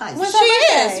Mama was a Pisces. When's She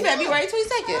her is birthday? February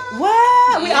 22nd.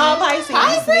 What? We all Pisces.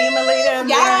 Pisces? Me, Melita, and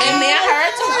Y'all- Mary. And me and her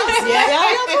too. Yeah,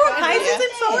 y'all Taurus. Pisces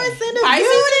and Taurus in the Pisces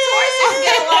and building. Taurus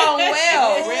get along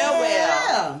well, real well.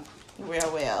 Yeah.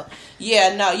 Real well.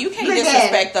 Yeah, no, you can't Look at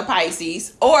disrespect the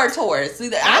Pisces or Taurus. I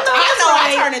know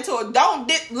I turn into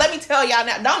a let me tell y'all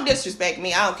now, don't disrespect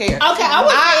me. I don't care. Okay, I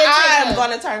was. I am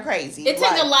gonna turn crazy. It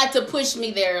took a lot to push me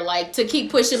there, like to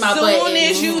keep pushing my Soon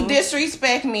buttons. as you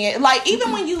disrespect me, like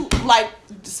even when you like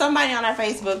somebody on our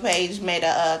Facebook page made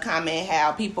a comment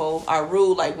how people are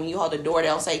rude, like when you hold the door, they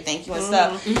don't say thank you and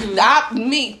stuff.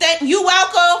 Thank you,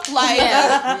 welcome. Like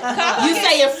You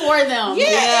say it for them.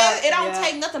 it don't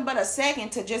take nothing but a second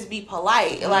to just be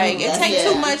polite. Like it takes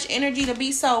too much energy to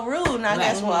be so rude. And I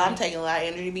guess I'm taking a lot of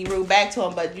energy to be rude back to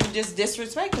them, but you just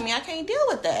disrespecting me. I can't deal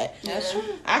with that. That's true.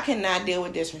 I cannot deal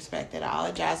with disrespect at all.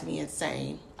 It drives me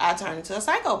insane. I turn into a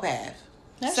psychopath.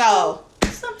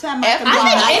 Sometimes I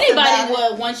think anybody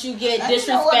would. would once you get You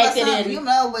know what, disrespected but and you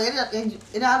know, but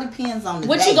it all depends on the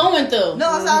what day. you going through.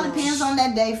 No, it all depends on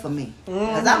that day for me.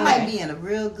 Because I might be in a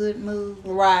real good mood.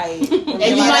 Right. And you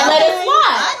might let it I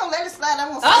slide. ain't gonna let it slide. I'm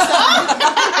gonna say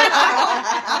something.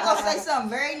 I'm gonna say something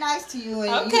very nice to you,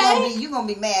 and Okay. you gonna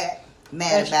be mad.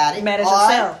 mad about it. Mad at Or-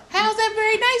 yourself. How's that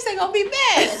very nice? They gonna be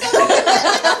mad.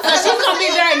 So she's gonna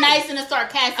be very nice in a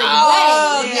sarcastic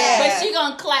Oh, way, yeah. but she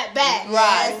gonna clap back,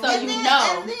 Right. So and you then,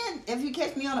 know. And then, if you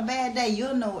catch me on a bad day,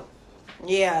 you'll know it.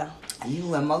 Yeah. You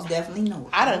will most definitely know it.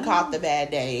 I done caught the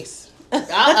bad days.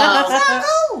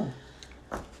 Uh-oh.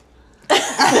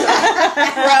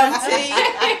 From T.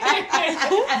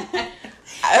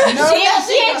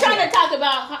 She ain't trying to talk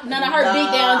about none of her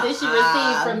beatdowns that she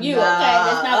received from you. Okay,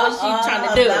 that's not what she's trying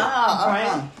to do.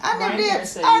 I never did.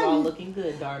 So you all looking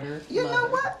good, daughter. You know Mother.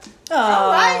 what?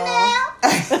 Oh. Right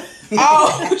now.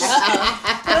 Oh,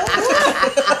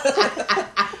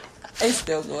 it's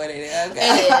still going in there.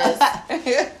 Okay. It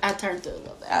is. I turned to a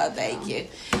little bit. Oh, thank you.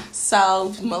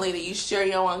 So, Melita, you sure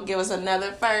you don't want to give us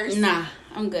another first? Nah,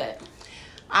 I'm good.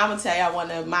 I'm gonna tell y'all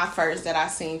one of my first that I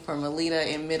seen from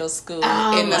Melita in middle school.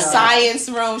 Oh, in the my God. science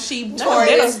room, she tore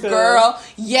middle this school. girl.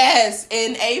 Yes,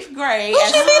 in 8th grade. Who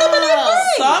she beat up in 8th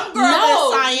grade? Some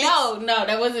girl in science. No,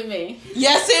 that wasn't me.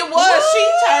 Yes, it was. She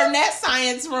turned that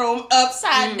science room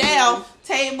upside down.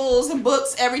 Tables and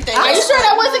books, everything. Are you sure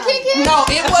that wasn't Kiki? No,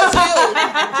 it was you.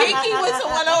 Kiki went to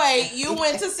 108. You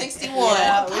went to 61.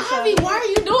 Bobby, why are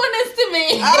you doing this to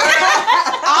me?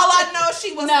 All I know,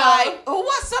 she was No. like, "Oh,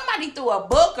 what? Somebody threw a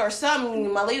book or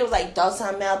something." Melita was like, "Throw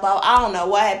something about." I don't know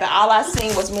what happened. All I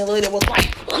seen was Melita was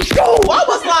like, "Yo!" I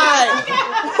was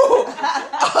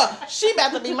like, "She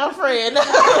about to be my friend."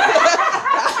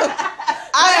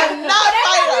 I am not That's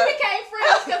how fighter. we became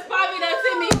friends because Bobby done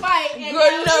see me fight, and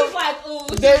Good now enough. she's like, "Ooh,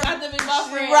 she's about to be my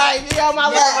friend." Right, you on my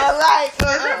level, like.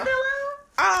 Still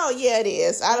Oh yeah, it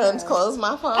is. I done closed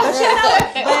my phone.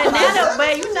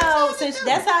 But you know, since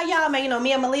that's how y'all met. You know,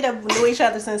 me and Melita knew each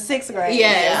other since 6th grade.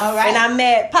 Yes. All right. And I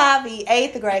met Pavi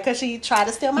 8th grade because she tried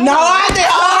to steal my No, phone. I did. Yeah,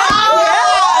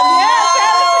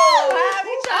 I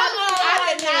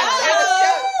did not.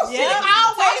 Yeah. She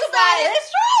always like It's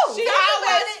true. She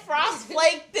always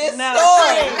frostflake this No.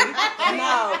 story.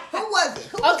 No. Who was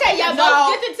it? Okay, y'all No.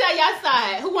 both get to tell y'all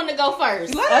side. Who want to go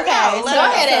first? Let her Okay, know. so, Let her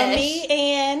ahead, so Ash. me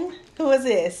and who is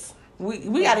this?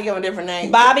 We got to give a different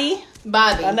name. Bobby.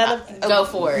 Bobby. Another- Go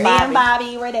for it. Me and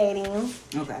Bobby were dating.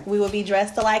 Okay. We would be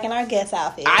dressed alike in our guest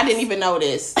outfits. I didn't even know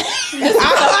this. I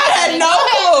had no Go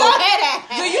clue. ahead,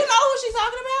 Do you know who she's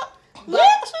talking about? Who you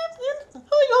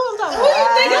talking Who you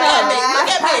thinking Look at of? me. Look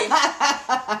at me.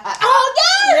 Oh,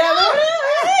 yeah.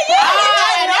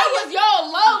 I And that was your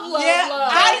love.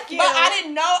 But I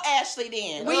didn't know Ashley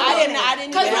then. I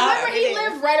didn't Because know remember, her. he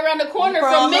lived right around the corner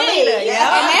From from me. Melita,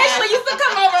 yeah. And Ashley used to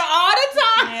come over all the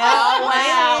time. Oh,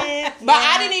 wow. Yeah. But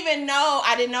I didn't even know.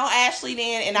 I didn't know Ashley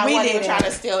then, and I We wasn't even didn't. trying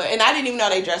to steal it. And I didn't even know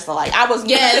they dressed alike. I was new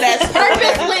Yes, to that school.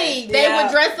 purposely. They Yeah,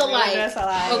 would dress they would alike. dress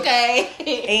alike. Okay.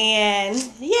 And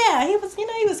yeah, he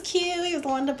was cute. He was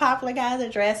one of the popular guys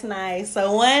that dressed nice.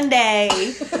 So one day,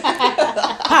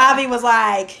 Javi was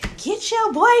like, "Get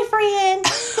your boyfriend.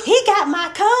 He got my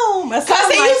comb." Or Because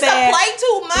something he like used that. to play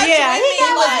too much Yeah, with he me.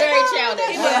 He was like- very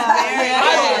childish.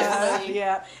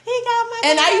 Yeah. He got my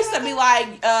And I comb. used to be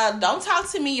like, don't talk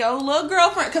to me, your little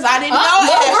girlfriend. Because I didn't know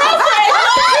Little Ashley. girlfriend.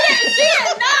 She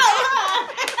didn't know.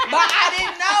 But I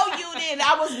didn't know you did.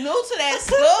 I was new to that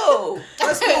school.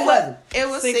 What school was it? It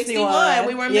was 61. 61.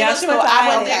 We were in Yeah, middle she school. went to I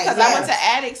went Attic. there because Yeah. I went to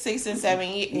Attic 6 and 7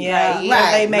 years. Yeah, grade.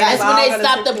 Right, They made right. us That's when all they go to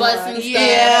stopped the 61. bus and stuff. Yeah,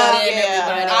 and then yeah.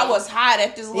 everybody. I was hot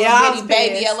at this little Yeah, I bitty was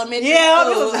baby pissed. elementary Yeah,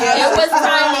 school. it was- It was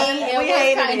tiny. It We was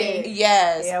hated tiny. it.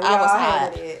 Yes, Yeah, we I was all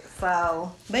hot. hated it.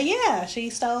 So, but yeah, she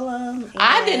stole him.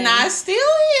 I did not steal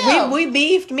him. We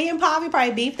beefed. Me and Poppy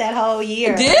probably beefed that whole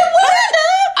year. Did we?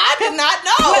 I did not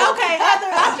know. Well, okay,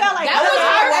 I felt like That was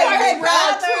her Wait, first real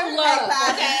brother. true love.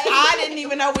 Okay. I didn't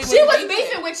even know we She were was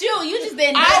beefing with you. You just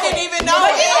didn't know. I didn't even know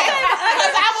But it. yeah.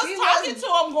 Because I was talking to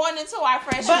him going into our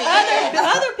freshman But year.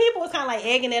 other people was kind of like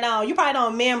egging it on. You probably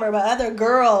don't remember, but other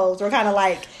girls were kind of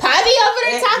like, Pivy over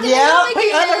there talking Yeah, to but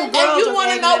you other again. girls And you was want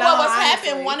to egging know it what on, was honestly.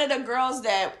 happening? One of the girls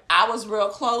that I was real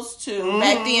close to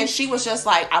back then, she was just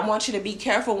like, I want you to be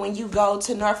careful when you go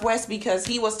to Northwest because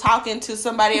he was talking to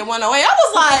somebody at 108. I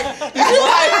was like,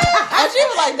 and she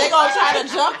was like, they gonna try to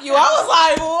jump you. I was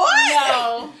like, what?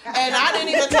 No. And I didn't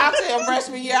even talk to him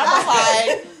freshman year. I was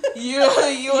like, you're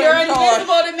You're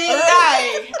invisible to me.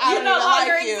 Right. I You don't no even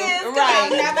longer like you. exist. 'Cause Right.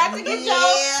 I'm not about to get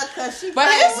jokes. Yeah, because she But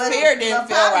probably his would've- spirit didn't but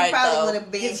feel Poppy right, probably though. would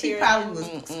have been. His She spirit- probably was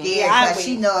scared Yeah, I because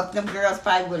she would. know if them girls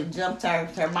probably would have jumped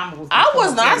her mama was. I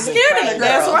was not scared of the girls.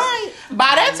 That's right.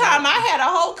 By that time, I had a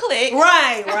whole clique.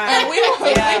 Right, And right.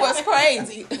 we was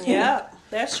crazy. Yeah,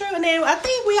 that's true. And then I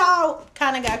think we all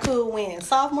kind of got cool when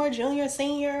sophomore, junior,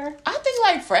 senior. I think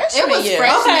like freshman It was year.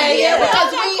 freshman Okay, year yeah.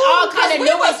 because we all kind of we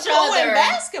knew was each cool in other.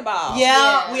 basketball.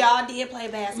 Yeah, Yeah. we all did play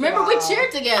basketball. Remember we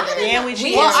cheered together. Yeah, we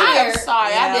cheered. Well, I am cheered.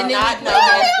 sorry. I I did And then not we know.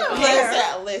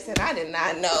 played Listen, I did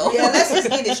not know. Yeah, let's just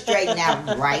get it straightened out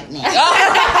right now. So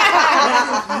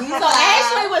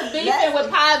Ashley was beefing with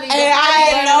Pavi. And I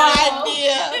had no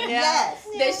idea. Yes.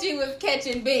 that she was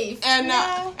catching beef. And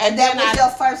And then that was your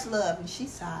first love, and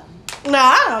she's sorry. No,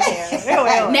 I don't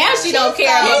care. Now she don't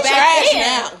care. He's But back trash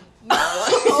then, now.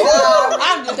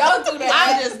 I'm just, don't do that.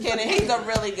 I'm just kidding. He's a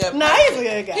really good. No, he's a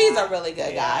good guy. He's a really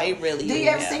good guy. He really Do is. you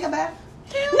ever think about it?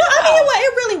 No, I mean,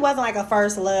 it really wasn't like a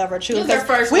first love or true. It was their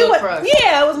first we love would, crush.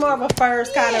 Yeah, it was more of a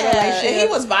first kind of relationship. He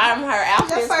was buying her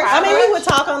outfits. first- I mean, we would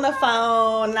talk on the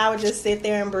phone, and I would just sit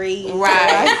there and breathe.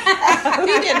 Right. He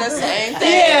did the same thing.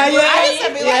 Yeah, yeah. I used to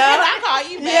be like, Yeah. can I call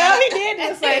you back? Yeah, he did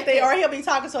the same thing. Or he'll be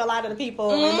talking to a lot of the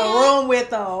people in the room with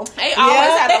them. They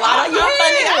always had a lot of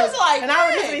company. I was like, and I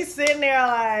would just "Dang." be sitting there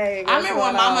like. I remember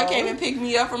when Mama came and picked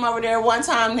me up from over there one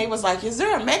time. They was like, "Is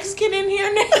there a Mexican in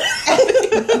here now?"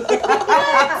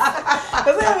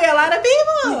 Because there'll be a lot of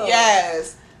people.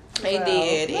 Yes, they Well,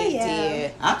 did. It yeah.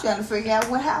 did. I'm trying to figure out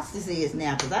what house this is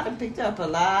now, because I done picked up a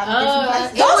lot of it different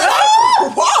places. was-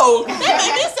 Whoa! That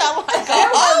made me sound like It a.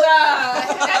 was,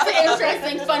 that's an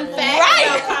interesting fun fact. Right.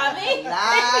 About Pavi.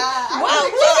 Well,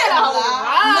 She did a whole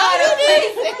lot of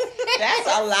places. That's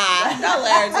a lie. Don't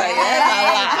let her tell you. That's a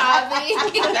lie. Pavi.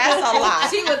 That's a lie.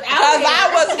 She was out Because here. I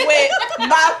was with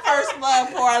my first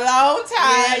love for a long time.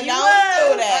 Yeah, you Don't do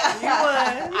was. that. You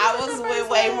was. I was with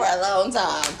Wade for a long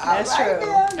time. That's true.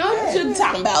 You're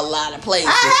talking about a lot of places.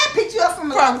 I had picked you up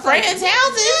from a lot From of places. friends'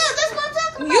 houses. Yeah, that's what I'm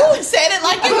talking about. You said it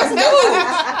like it was news.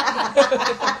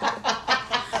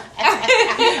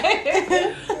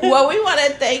 Well, we want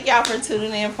to thank y'all for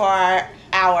tuning in for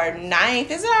our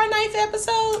ninth. Is it our ninth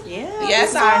episode? Yeah.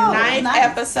 Yes, so. our ninth Nice.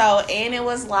 episode, and it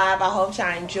was live. I hope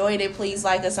y'all enjoyed it. Please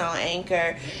like us on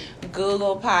Anchor,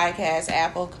 Google Podcasts,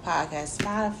 Apple Podcasts,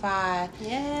 Spotify.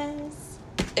 Yes.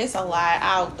 It's a lot.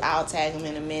 I'll tag them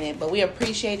in a minute, but we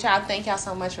appreciate y'all. Thank y'all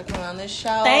so much for coming on this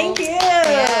show. Thank you.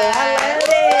 Yeah. I love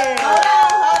it.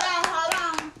 Hold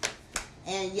on.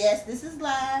 And yes, this is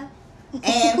live.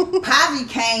 And Pavi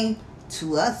came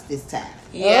to us this time.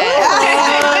 Yeah.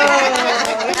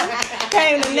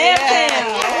 Came to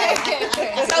Neptune.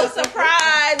 So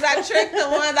surprised. I tricked the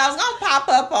ones. I was going to pop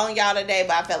up on y'all today,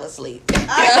 but I fell asleep. So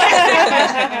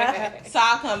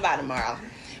I'll come by tomorrow.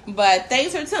 But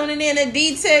thanks for tuning in to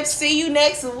D-Tips. See you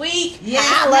next week.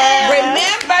 Yes,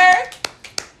 Remember,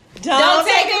 Don't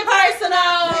take it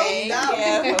personal.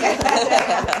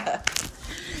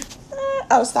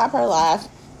 oh, stop her live.